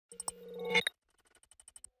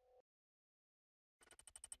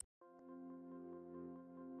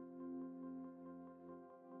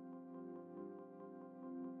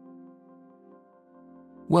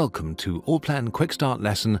Welcome to Allplan Quickstart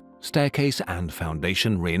lesson, Staircase and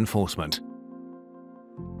Foundation Reinforcement.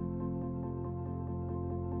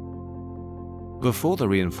 Before the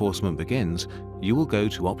reinforcement begins, you will go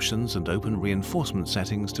to Options and open Reinforcement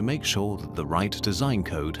Settings to make sure that the right design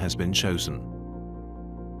code has been chosen.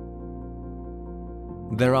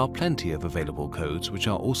 There are plenty of available codes which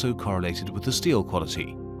are also correlated with the steel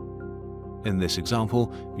quality. In this example,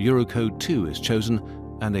 Eurocode 2 is chosen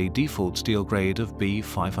and a default steel grade of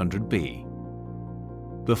B500B.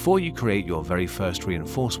 Before you create your very first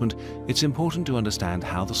reinforcement, it's important to understand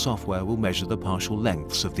how the software will measure the partial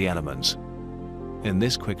lengths of the elements. In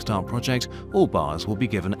this Quickstart project, all bars will be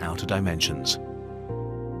given outer dimensions.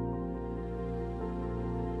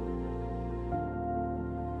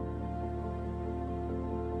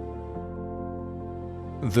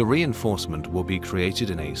 The reinforcement will be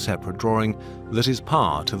created in a separate drawing that is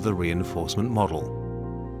part of the reinforcement model.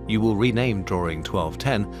 You will rename drawing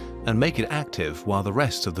 1210 and make it active while the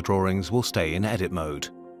rest of the drawings will stay in edit mode.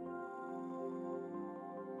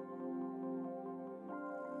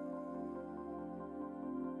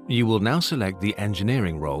 You will now select the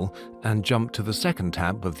engineering role and jump to the second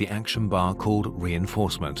tab of the action bar called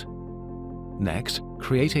Reinforcement. Next,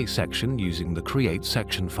 create a section using the Create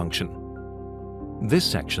Section function. This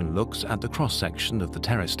section looks at the cross-section of the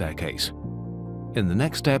terrace staircase. In the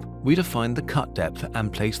next step, we define the cut depth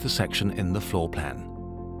and place the section in the floor plan.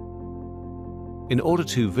 In order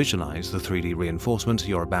to visualize the 3D reinforcement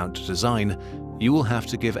you're about to design, you will have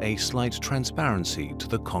to give a slight transparency to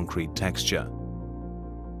the concrete texture.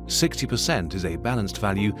 60% is a balanced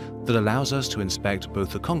value that allows us to inspect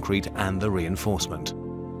both the concrete and the reinforcement.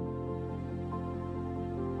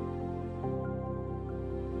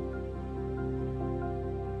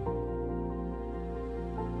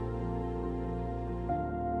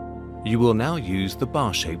 You will now use the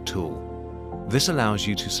bar shape tool. This allows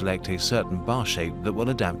you to select a certain bar shape that will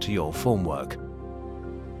adapt to your formwork.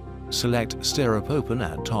 Select Stirrup Open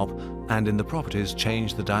at top and in the properties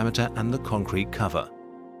change the diameter and the concrete cover.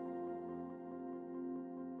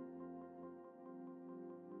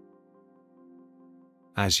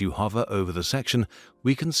 As you hover over the section,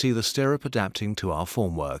 we can see the stirrup adapting to our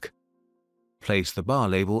formwork. Place the bar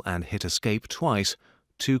label and hit Escape twice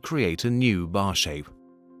to create a new bar shape.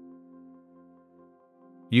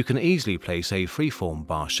 You can easily place a freeform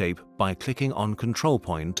bar shape by clicking on Control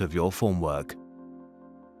Point of your formwork.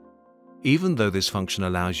 Even though this function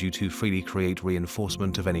allows you to freely create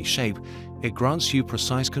reinforcement of any shape, it grants you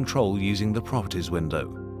precise control using the Properties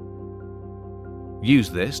window. Use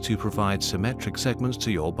this to provide symmetric segments to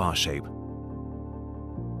your bar shape.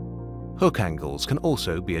 Hook angles can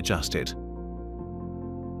also be adjusted.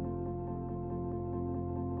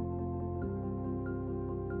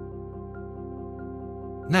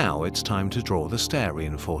 Now it's time to draw the stair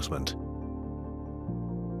reinforcement.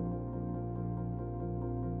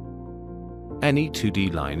 Any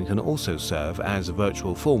 2D line can also serve as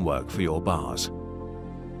virtual formwork for your bars.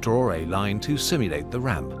 Draw a line to simulate the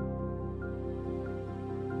ramp.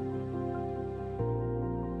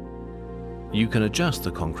 You can adjust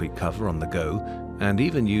the concrete cover on the go and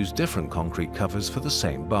even use different concrete covers for the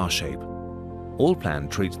same bar shape. Allplan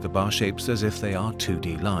treats the bar shapes as if they are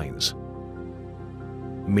 2D lines,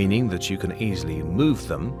 meaning that you can easily move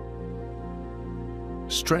them,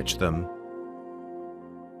 stretch them,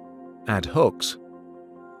 add hooks,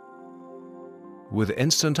 with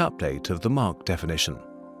instant update of the mark definition.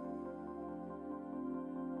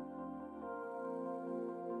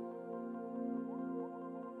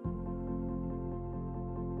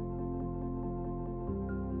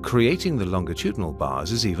 Creating the longitudinal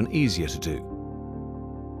bars is even easier to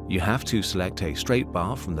do. You have to select a straight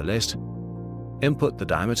bar from the list, input the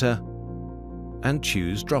diameter, and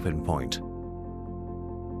choose drop-in point.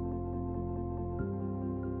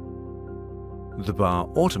 The bar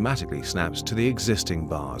automatically snaps to the existing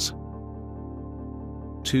bars.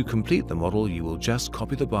 To complete the model, you will just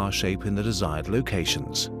copy the bar shape in the desired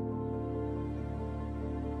locations.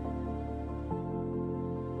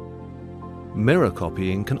 Mirror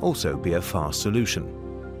copying can also be a fast solution.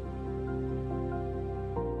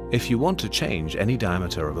 If you want to change any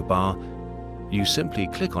diameter of a bar, you simply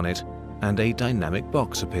click on it and a dynamic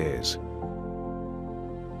box appears.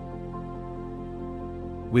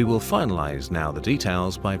 We will finalize now the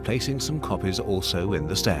details by placing some copies also in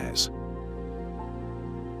the stairs.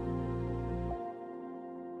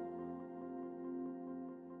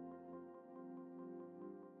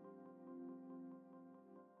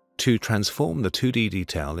 To transform the 2D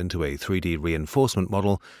detail into a 3D reinforcement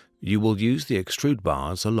model, you will use the extrude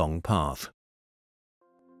bars along path.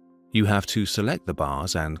 You have to select the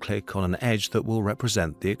bars and click on an edge that will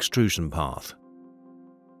represent the extrusion path.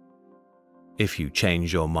 If you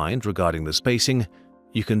change your mind regarding the spacing,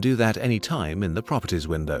 you can do that any time in the Properties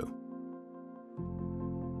window.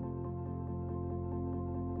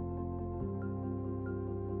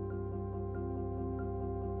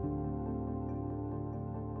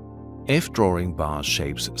 If drawing bar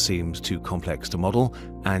shapes seems too complex to model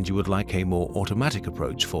and you would like a more automatic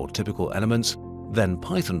approach for typical elements, then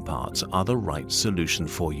PythonParts are the right solution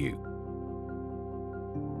for you.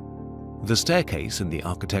 The staircase in the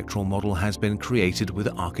architectural model has been created with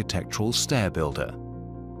Architectural Stair Builder.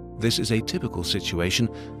 This is a typical situation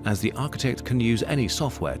as the architect can use any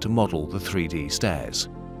software to model the 3D stairs.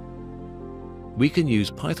 We can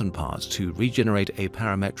use PythonParts to regenerate a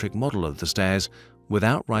parametric model of the stairs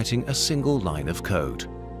without writing a single line of code.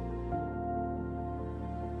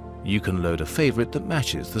 You can load a favorite that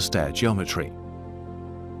matches the stair geometry.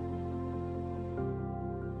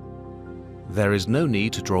 There is no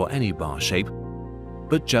need to draw any bar shape,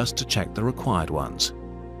 but just to check the required ones.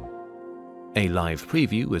 A live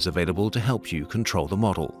preview is available to help you control the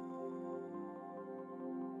model.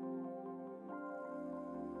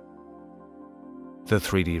 The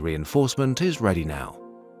 3D reinforcement is ready now.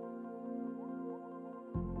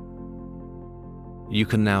 You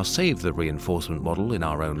can now save the reinforcement model in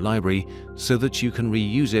our own library so that you can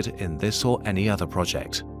reuse it in this or any other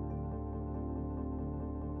project.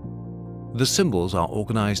 The symbols are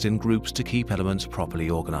organized in groups to keep elements properly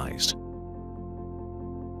organized.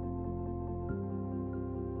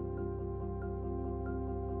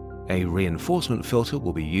 A reinforcement filter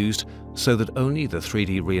will be used so that only the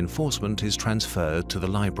 3D reinforcement is transferred to the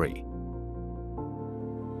library.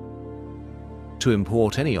 To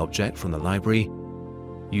import any object from the library,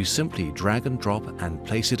 you simply drag and drop and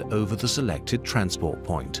place it over the selected transport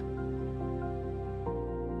point.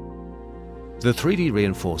 The 3D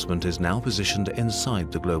reinforcement is now positioned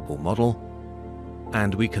inside the global model,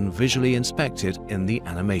 and we can visually inspect it in the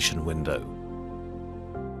animation window.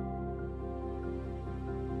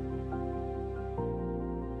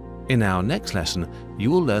 In our next lesson,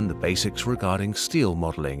 you will learn the basics regarding steel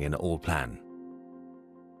modeling in Allplan.